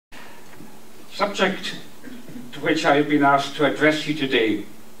subject to which I have been asked to address you today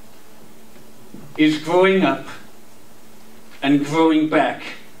is growing up and growing back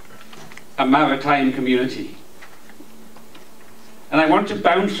a maritime community. And I want to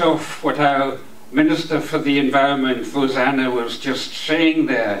bounce off what our Minister for the Environment, Rosanna, was just saying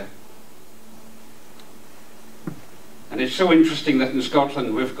there. And it's so interesting that in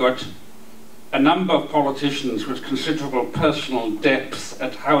Scotland we've got a number of politicians with considerable personal depth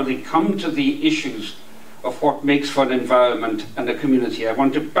at how they come to the issues of what makes for an environment and a community. I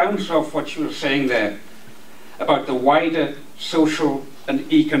want to bounce off what you were saying there about the wider social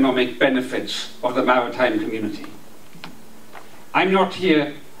and economic benefits of the maritime community. I'm not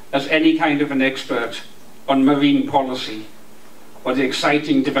here as any kind of an expert on marine policy or the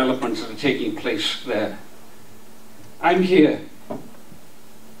exciting developments that are taking place there. I'm here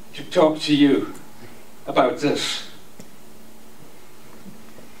to talk to you about this.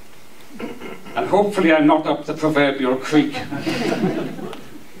 And hopefully I'm not up the proverbial creek.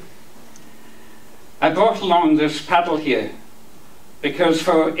 I brought along this paddle here because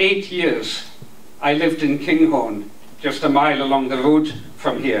for 8 years I lived in Kinghorn, just a mile along the road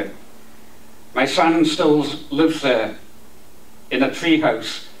from here. My son still lives there in a tree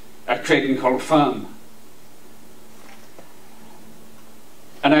house at Craigencourt Farm.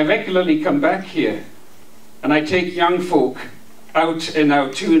 And I regularly come back here and I take young folk out in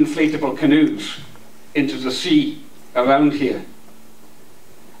our 2 inflatable canoes into the sea around here.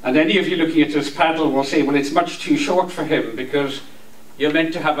 And any of you looking at this paddle will say, well, it's much too short for him because you're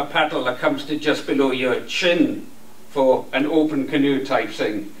meant to have a paddle that comes to just below your chin for an open canoe type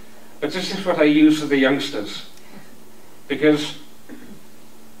thing. But this is what I use for the youngsters, because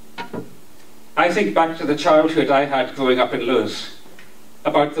I think back to the childhood I had growing up in Lewis,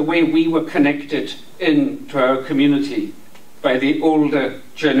 about the way we were connected into our community by the older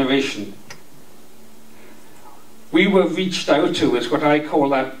generation. We were reached out to as what I call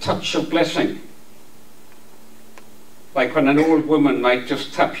that touch of blessing. Like when an old woman might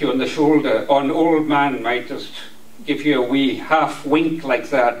just tap you on the shoulder, or an old man might just give you a wee half wink like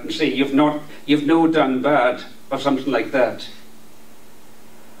that and say, you've no done bad, or something like that.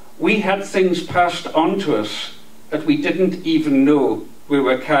 We had things passed on to us that we didn't even know we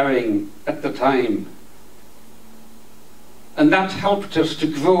were carrying at the time. And that helped us to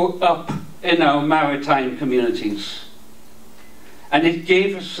grow up in our maritime communities. And it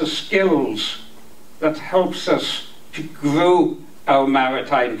gave us the skills that helps us to grow our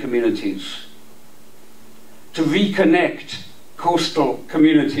maritime communities, to reconnect coastal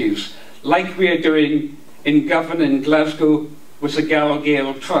communities, like we are doing in Govan in Glasgow with the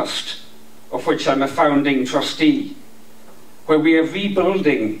Gale Trust, of which I'm a founding trustee, where we are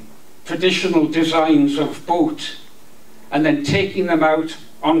rebuilding traditional designs of boat and then taking them out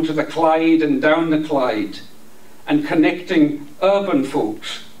onto the Clyde and down the Clyde and connecting urban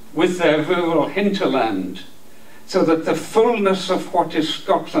folks with their rural hinterland so that the fullness of what is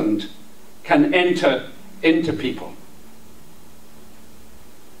Scotland can enter into people.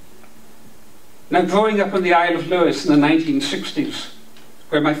 Now, growing up on the Isle of Lewis in the 1960s,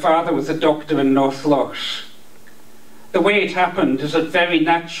 where my father was a doctor in North Lochs, the way it happened is that very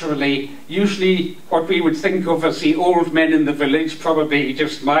naturally, usually what we would think of as the old men in the village, probably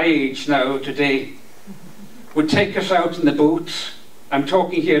just my age now today, would take us out in the boats. I'm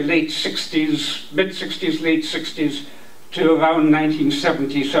talking here late 60s, mid-60s, late 60s, to around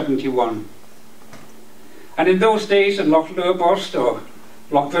 1970, 71. And in those days in Loch Lurbost or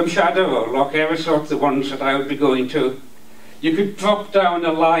Loch Grimshadow or Loch Erisort, the ones that I would be going to, you could drop down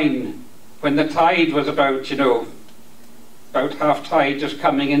a line when the tide was about, you know, about half tide, just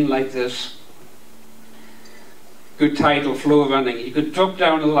coming in like this. Good tidal flow running. You could drop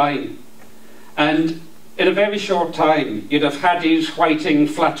down a line and in a very short time you'd have haddies, whiting,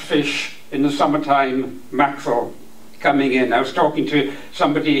 flatfish, in the summertime mackerel coming in. I was talking to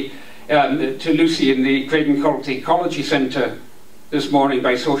somebody, to Lucy in the Craigencourt Ecology Centre this morning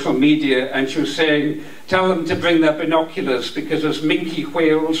by social media, and she was saying, tell them to bring their binoculars because there's minke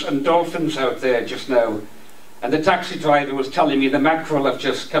whales and dolphins out there just now. And the taxi driver was telling me the mackerel have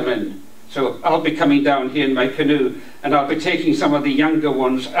just come in. So I'll be coming down here in my canoe and I'll be taking some of the younger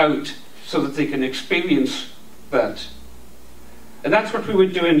ones out so that they can experience that. And that's what we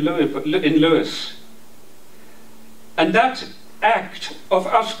would do in Lewis. And that act of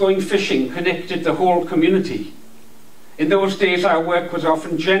us going fishing connected the whole community. In those days our work was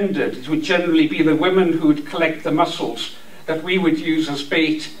often gendered. It would generally be the women who would collect the mussels that we would use as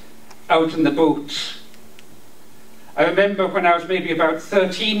bait out in the boats. I remember when I was maybe about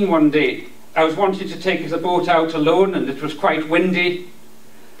 13 one day, I was wanting to take the boat out alone and it was quite windy.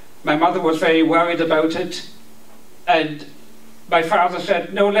 My mother was very worried about it, and my father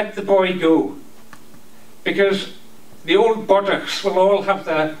said, no, let the boy go, because the old buttocks will all have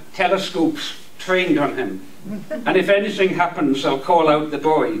their telescopes trained on him, and if anything happens, they'll call out the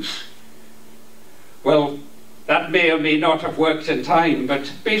boys. Well, that may or may not have worked in time,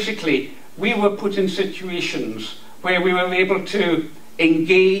 but basically we were put in situations where we were able to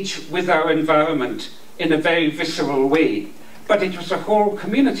engage with our environment in a very visceral way. But it was a whole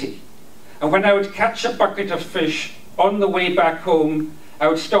community. And when I would catch a bucket of fish on the way back home, I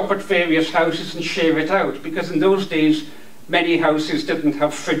would stop at various houses and share it out, because in those days many houses didn't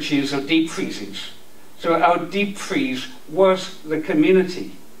have fridges or deep freezers. So our deep freeze was the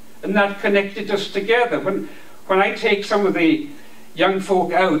community. And that connected us together. When I take some of the young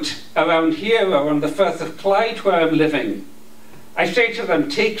folk out around here or on the Firth of Clyde where I'm living, I say to them,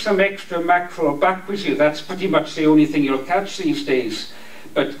 take some extra mackerel back with you. That's pretty much the only thing you'll catch these days.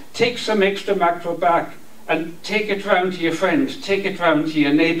 But take some extra mackerel back and take it round to your friends, take it round to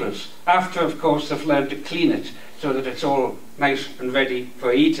your neighbours, after, of course, they've learned to clean it so that it's all nice and ready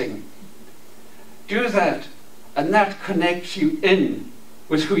for eating. Do that, and that connects you in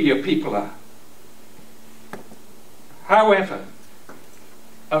with who your people are. However,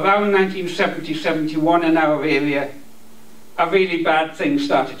 around 1970-71 in our area, a really bad thing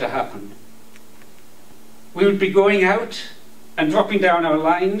started to happen. We would be going out and dropping down our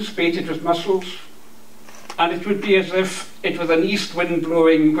lines, baited with mussels, and it would be as if it was an east wind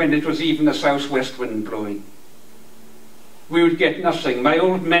blowing when it was even a southwest wind blowing. We would get nothing. My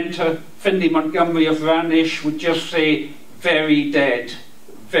old mentor, Finlay Montgomery of Ranish, would just say, very dead,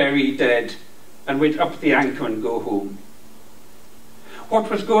 and we'd up the anchor and go home. What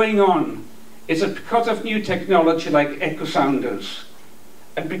was going on is that because of new technology like echo sounders,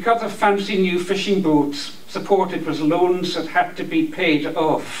 and because of fancy new fishing boats supported with loans that had to be paid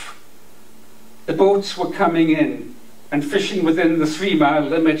off, the boats were coming in and fishing within the 3-mile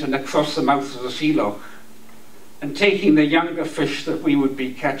limit and across the mouth of the sea loch, and taking the younger fish that we would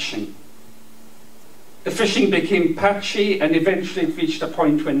be catching. The fishing became patchy, and eventually it reached a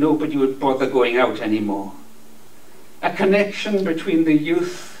point when nobody would bother going out anymore. A connection between the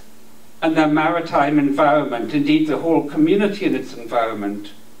youth and their maritime environment, indeed the whole community and its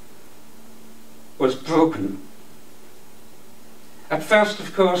environment, was broken. At first,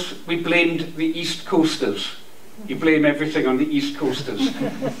 of course, we blamed the East Coasters. You blame everything on the East Coasters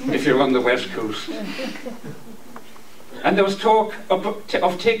if you're on the West Coast. And there was talk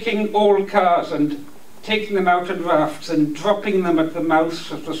of taking old cars and taking them out in rafts and dropping them at the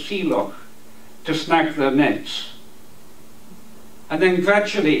mouths of the sea loch to snag their nets. And then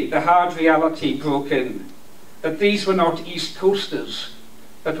gradually the hard reality broke in, that these were not East Coasters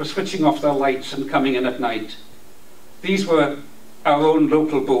that were switching off their lights and coming in at night. These were our own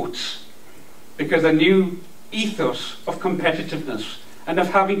local boats, because a new ethos of competitiveness and of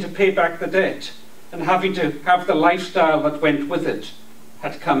having to pay back the debt and having to have the lifestyle that went with it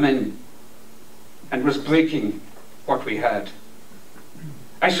had come in and was breaking what we had.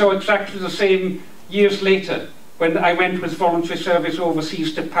 I saw exactly the same years later when I went with voluntary service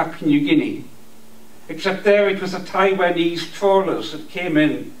overseas to Papua New Guinea. Except there it was the Taiwanese trawlers that came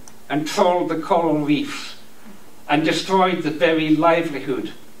in and trawled the coral reefs and destroyed the very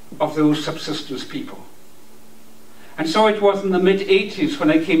livelihood of those subsistence people. And so it was in the mid-80s when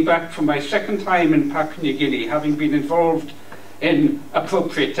I came back from my second time in Papua New Guinea, having been involved in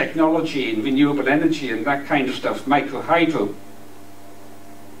appropriate technology and renewable energy and that kind of stuff, microhydro.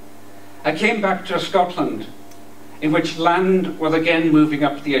 I came back to Scotland in which land was again moving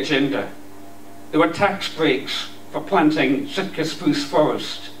up the agenda. There were tax breaks for planting Sitka spruce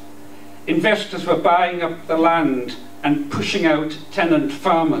forest. Investors were buying up the land and pushing out tenant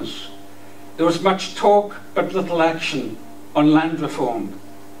farmers. There was much talk but little action on land reform.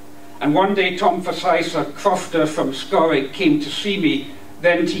 And one day Tom Forsyth, a crofter from Scorrig, came to see me,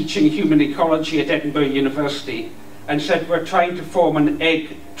 then teaching human ecology at Edinburgh University, and said, we're trying to form an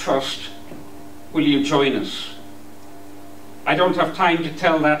egg trust. Will you join us? I don't have time to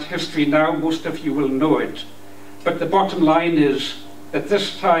tell that history now, most of you will know it. But the bottom line is that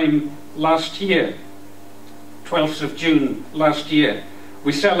this time last year, 12th of June last year,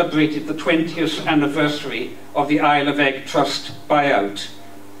 we celebrated the 20th anniversary of the Isle of Egg Trust buyout.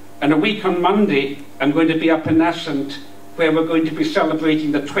 And a week on Monday, I'm going to be up in Assynt, where we're going to be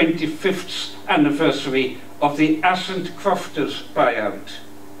celebrating the 25th anniversary of the Assynt Crofters buyout.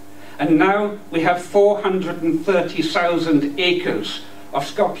 And now we have 430,000 acres of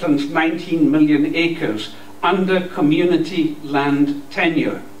Scotland's 19 million acres under community land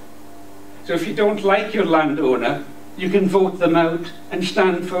tenure. So if you don't like your landowner, you can vote them out and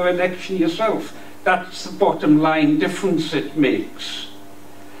stand for election yourself. That's the bottom line difference it makes.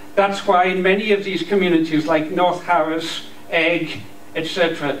 That's why in many of these communities like North Harris, Egg,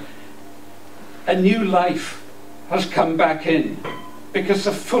 etc., a new life has come back in, because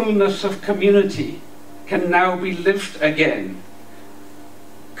the fullness of community can now be lived again.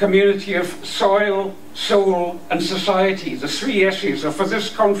 Community of soil, soul and society. The three S's are for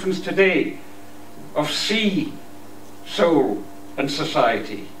this conference today, of sea, soul and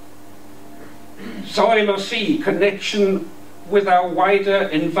society. Soil or sea, connection with our wider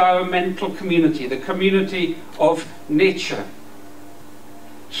environmental community, the community of nature.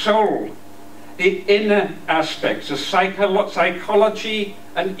 Soul, the inner aspects, the psychology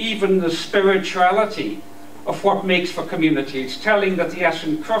and even the spirituality of what makes for community. It's telling that the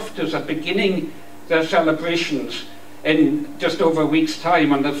Ashen Crofters are beginning their celebrations in just over a week's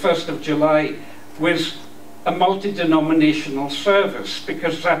time on the 1st of July with a multi-denominational service,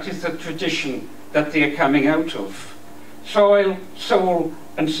 because that is the tradition that they are coming out of. Soil, soul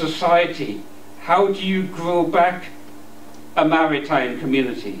and society. How do you grow back a maritime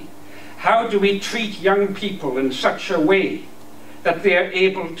community? How do we treat young people in such a way that they are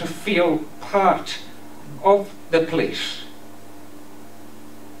able to feel part of the place?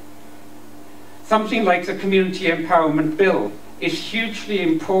 Something like the Community Empowerment Bill is hugely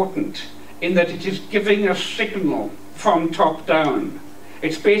important in that it is giving a signal from top down.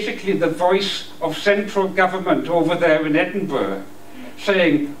 It's basically the voice of central government over there in Edinburgh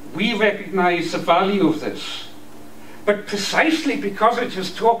saying, we recognise the value of this. But precisely because it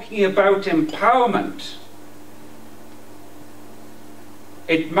is talking about empowerment,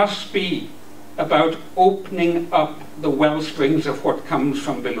 it must be about opening up the well springs of what comes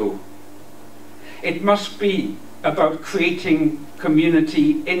from below. It must be about creating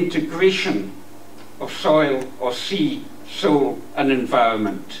community integration of soil or sea, soul and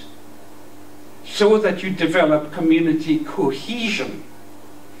environment, so that you develop community cohesion,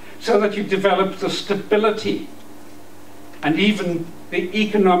 so that you develop the stability and even the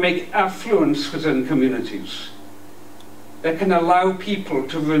economic affluence within communities that can allow people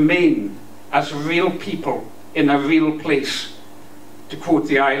to remain as real people in a real place, to quote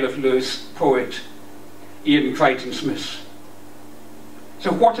the Isle of Lewis poet Ian Crichton Smith.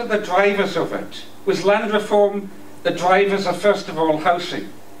 So what are the drivers of it? With land reform, the drivers are first of all housing.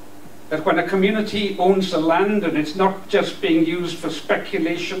 That when a community owns the land and it's not just being used for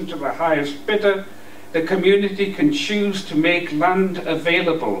speculation to the highest bidder, the community can choose to make land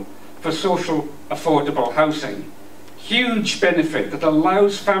available for social affordable housing. Huge benefit that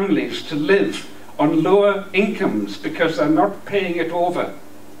allows families to live on lower incomes because they're not paying it over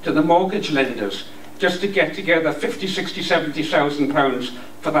to the mortgage lenders just to get together 50, 60, 70,000 pounds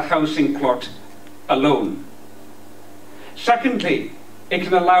for the housing plot alone. Secondly, it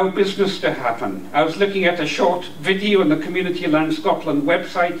can allow business to happen. I was looking at a short video on the Community Land Scotland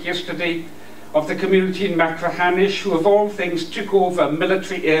website yesterday of the community in Machrihanish, who of all things took over a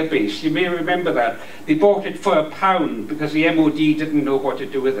military airbase. You may remember that. They bought it for £1 because the MOD didn't know what to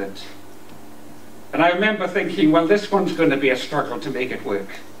do with it. And I remember thinking, well, this one's going to be a struggle to make it work.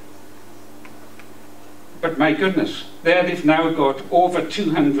 But my goodness, there they've now got over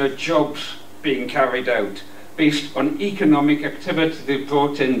 200 jobs being carried out based on economic activity they've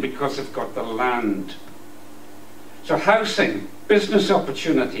brought in because they've got the land. So housing, business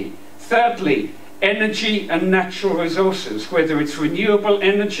opportunity. Thirdly, energy and natural resources, whether it's renewable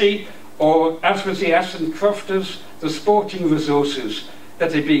energy or, as with the Ashen Crofters, the sporting resources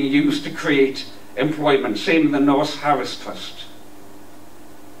that are being used to create employment. Same in the North Harris Trust.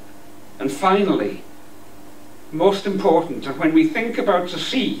 And finally, most important, and when we think about the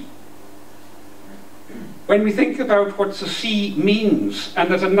sea, when we think about what the sea means,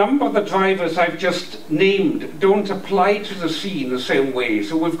 and that a number of the drivers I've just named don't apply to the sea in the same way,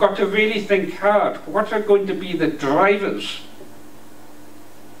 so we've got to really think hard. What are going to be the drivers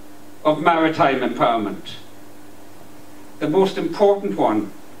of maritime empowerment? The most important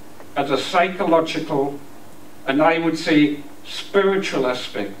one are the psychological and, I would say, spiritual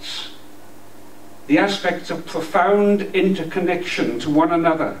aspects. The aspects of profound interconnection to one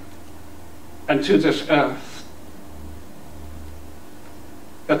another and to this earth,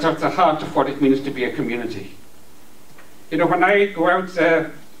 that's at the heart of what it means to be a community. You know, when I go out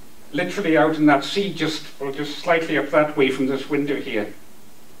there, literally out in that sea, just slightly up that way from this window here,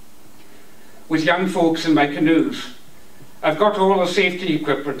 with young folks in my canoes, I've got all the safety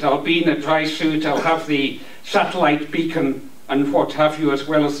equipment. I'll be in a dry suit, I'll have the satellite beacon and what have you, as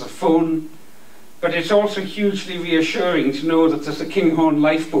well as the phone. But it's also hugely reassuring to know that there's a Kinghorn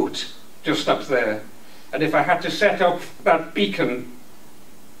lifeboat just up there, and if I had to set up that beacon,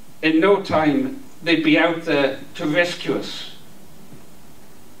 in no time they'd be out there to rescue us.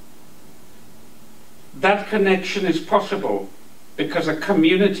 That connection is possible because a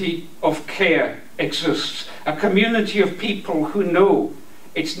community of care exists, a community of people who know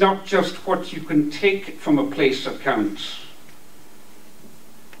it's not just what you can take from a place that counts.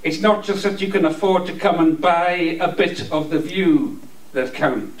 It's not just that you can afford to come and buy a bit of the view that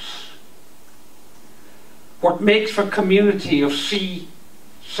counts. What makes for community of sea,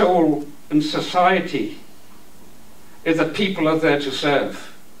 soul and society is that people are there to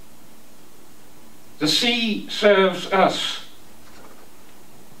serve. The sea serves us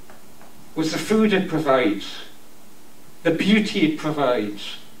with the food it provides, the beauty it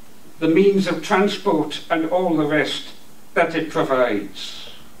provides, the means of transport and all the rest that it provides.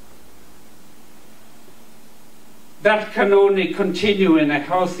 That can only continue in a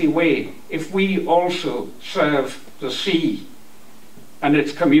healthy way if we also serve the sea and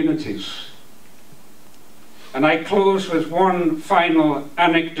its communities. And I close with one final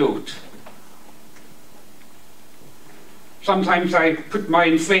anecdote. Sometimes I put my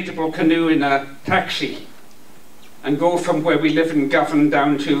inflatable canoe in a taxi and go from where we live in Govan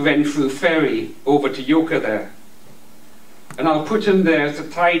down to Renfrew Ferry over to Yoka there. And I'll put in there as the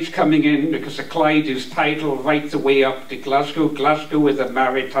tide's coming in, because the Clyde is tidal right the way up to Glasgow. Glasgow is a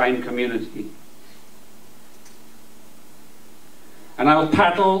maritime community. And I'll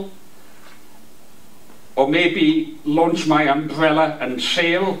paddle, or maybe launch my umbrella and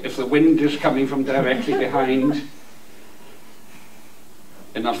sail if the wind is coming from directly behind,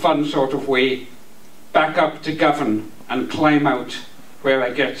 in a fun sort of way, back up to Govan and climb out where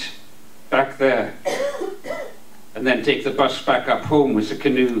I get back there, and then take the bus back up home with the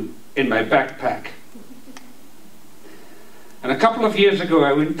canoe in my backpack. And a couple of years ago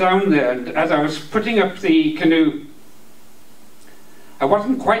I went down there, and as I was putting up the canoe, I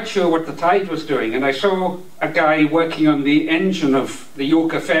wasn't quite sure what the tide was doing, and I saw a guy working on the engine of the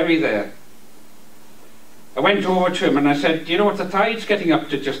Yoka ferry there. I went over to him and I said, "Do you know what the tide's getting up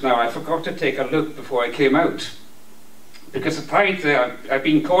to just now? I forgot to take a look before I came out." Because the tide there, I've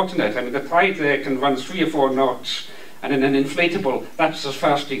been caught in it. I mean, the tide there can run 3 or 4 knots, and in an inflatable, that's as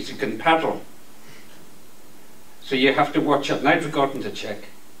fast as you can paddle. So you have to watch it, and I'd forgotten to check.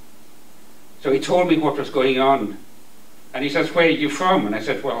 So he told me what was going on. And he says, "Where are you from?" And I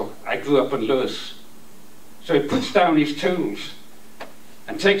said, "Well, I grew up in Lewis." So he puts down his tools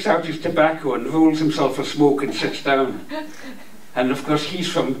and takes out his tobacco and rolls himself a smoke and sits down. And of course he's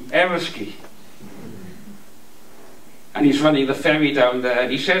from Eriskay. And he's running the ferry down there,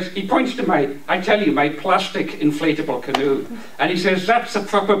 and he says, he points to my, I tell you, my plastic inflatable canoe, and he says, "That's a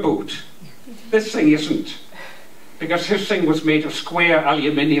proper boat. This thing isn't." Because his thing was made of square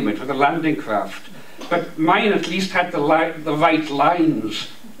aluminium, it was a landing craft. But mine at least had the right lines,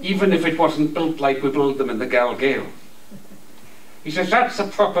 even if it wasn't built like we build them in the Galgale. He says, "That's a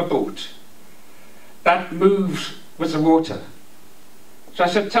proper boat. That moves with the water." So I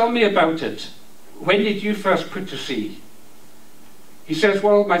said, "Tell me about it. When did you first put to sea?" He says,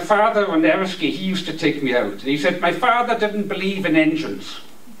 "Well, my father on Eriskay, he used to take me out." And he said, "My father didn't believe in engines.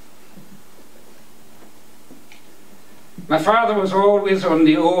 My father was always on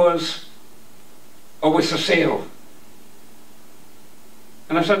the oars or with the sail."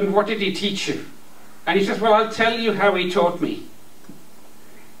 And I said, "And what did he teach you?" And he says, "Well, I'll tell you how he taught me.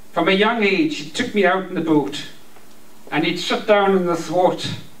 From a young age, he took me out in the boat, and he'd sit down in the thwart,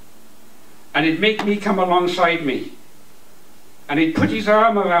 and he'd make me come alongside me, and he'd put his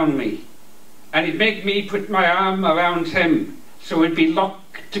arm around me, and he'd make me put my arm around him, so we'd be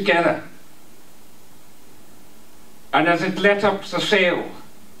locked together. And as it let up the sail,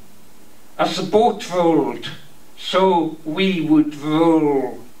 as the boat rolled, so we would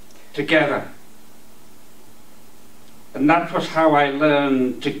roll together." And that was how I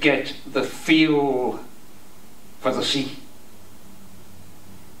learned to get the feel for the sea.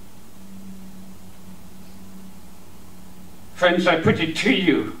 Friends, I put it to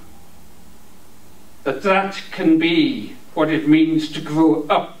you that that can be what it means to grow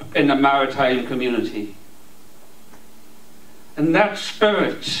up in a maritime community. And that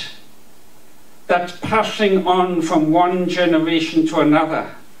spirit, that passing on from one generation to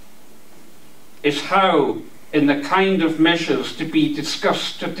another, is how, in the kind of measures to be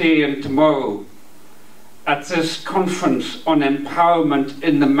discussed today and tomorrow at this conference on empowerment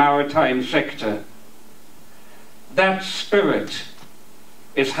in the maritime sector, that spirit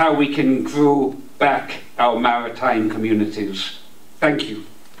is how we can grow back our maritime communities. Thank you.